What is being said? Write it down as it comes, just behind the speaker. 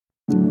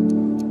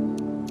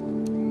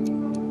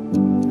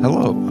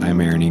Hello,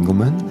 I'm Aaron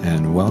Engelman,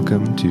 and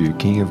welcome to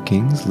King of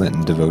Kings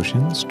Lenten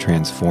Devotions,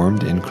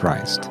 Transformed in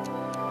Christ.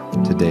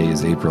 Today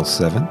is April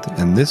 7th,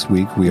 and this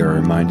week we are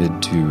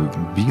reminded to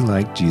be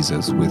like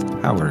Jesus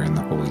with power in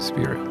the Holy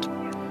Spirit.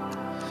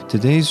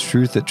 Today's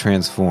truth that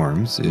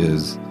transforms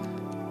is,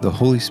 the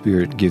Holy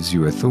Spirit gives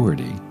you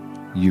authority,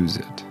 use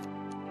it.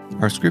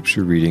 Our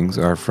scripture readings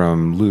are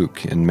from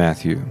Luke and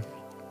Matthew.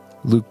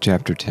 Luke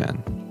chapter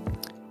 10.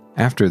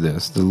 After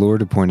this, the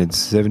Lord appointed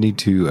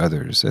 72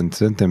 others and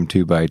sent them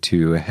 2 by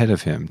 2 ahead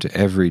of him to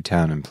every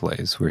town and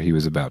place where he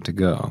was about to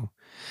go.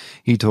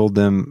 He told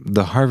them,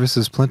 "The harvest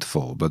is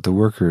plentiful, but the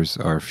workers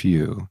are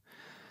few.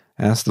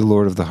 Ask the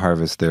Lord of the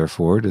harvest,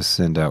 therefore, to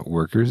send out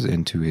workers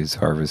into his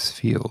harvest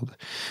field.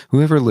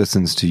 Whoever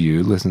listens to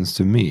you listens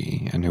to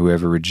me, and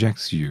whoever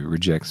rejects you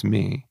rejects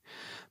me.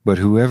 But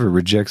whoever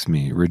rejects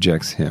me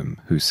rejects him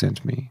who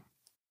sent me."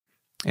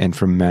 And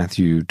from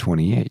Matthew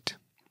 28.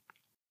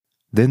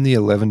 Then the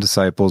 11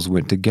 disciples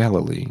went to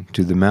Galilee,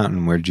 to the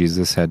mountain where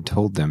Jesus had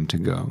told them to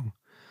go.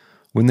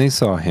 When they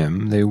saw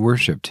him, they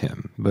worshipped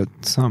him, but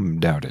some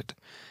doubted.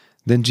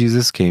 Then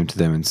Jesus came to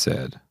them and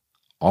said,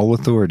 "All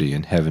authority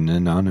in heaven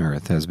and on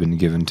earth has been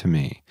given to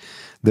me.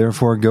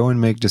 Therefore go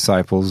and make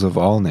disciples of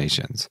all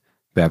nations,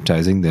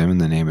 baptizing them in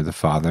the name of the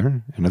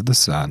Father, and of the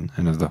Son,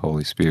 and of the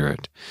Holy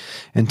Spirit,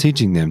 and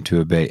teaching them to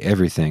obey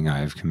everything I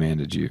have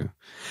commanded you.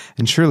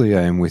 And surely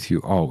I am with you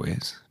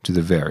always, to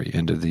the very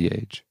end of the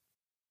age."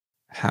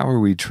 How are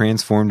we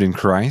transformed in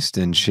Christ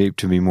and shaped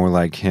to be more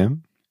like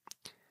him?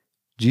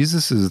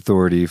 Jesus'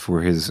 authority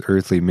for his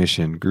earthly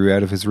mission grew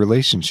out of his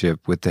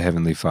relationship with the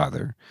Heavenly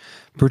Father,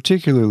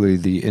 particularly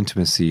the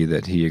intimacy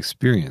that he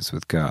experienced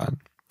with God.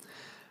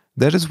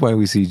 That is why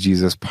we see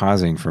Jesus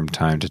pausing from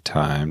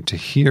time to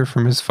hear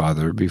from his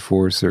Father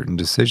before certain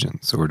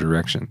decisions or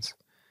directions.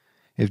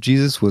 If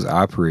Jesus was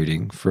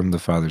operating from the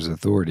Father's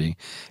authority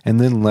and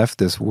then left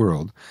this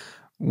world,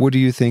 what do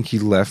you think he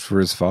left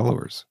for his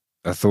followers?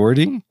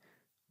 Authority?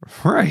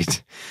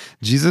 Right.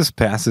 Jesus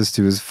passes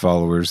to his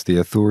followers the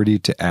authority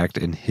to act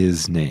in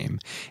his name.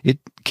 It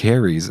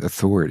carries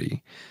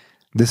authority.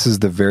 This is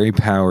the very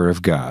power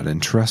of God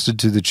entrusted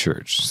to the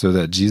church so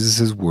that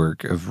Jesus'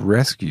 work of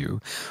rescue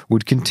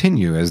would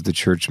continue as the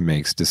church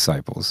makes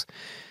disciples.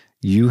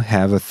 You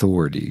have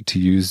authority to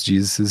use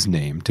Jesus'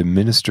 name to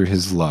minister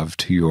his love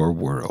to your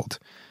world.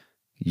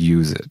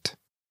 Use it.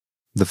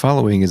 The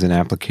following is an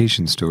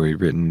application story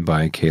written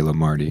by Kayla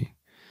Marty.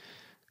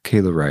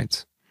 Kayla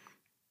writes,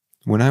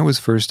 "When I was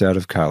first out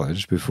of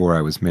college, before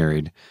I was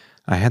married,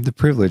 I had the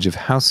privilege of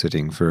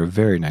house-sitting for a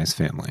very nice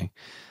family.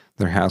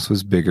 Their house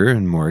was bigger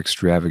and more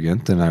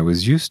extravagant than I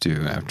was used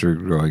to after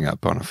growing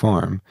up on a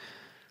farm.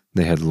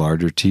 They had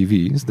larger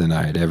TVs than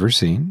I had ever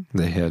seen.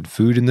 They had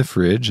food in the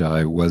fridge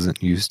I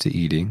wasn't used to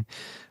eating.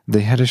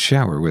 They had a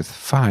shower with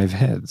 5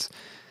 heads,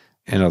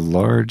 and a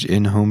large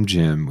in-home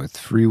gym with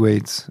free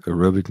weights,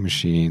 aerobic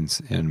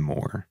machines, and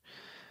more.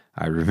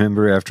 I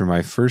remember after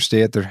my first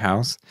day at their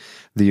house,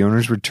 the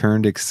owners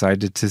returned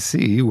excited to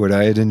see what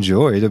I had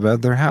enjoyed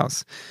about their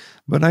house.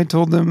 But I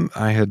told them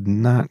I had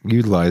not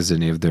utilized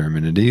any of their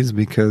amenities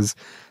because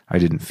I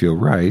didn't feel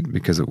right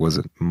because it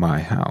wasn't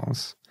my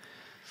house.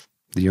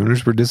 The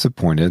owners were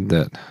disappointed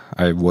that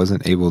I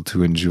wasn't able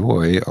to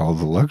enjoy all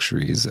the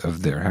luxuries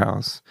of their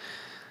house.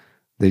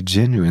 They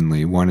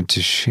genuinely wanted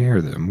to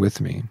share them with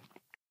me.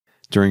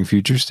 During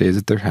future stays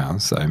at their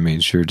house, I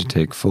made sure to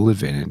take full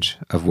advantage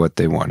of what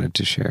they wanted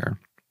to share."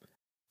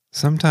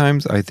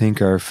 Sometimes I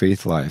think our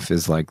faith life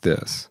is like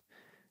this.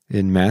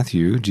 In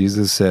Matthew,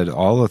 Jesus said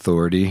all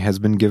authority has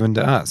been given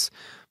to us,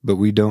 but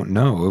we don't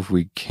know if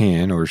we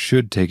can or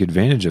should take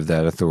advantage of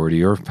that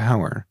authority or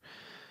power.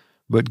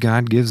 But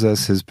God gives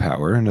us his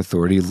power and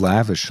authority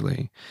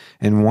lavishly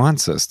and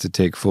wants us to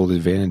take full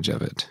advantage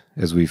of it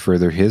as we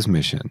further his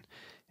mission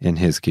in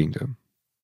his kingdom.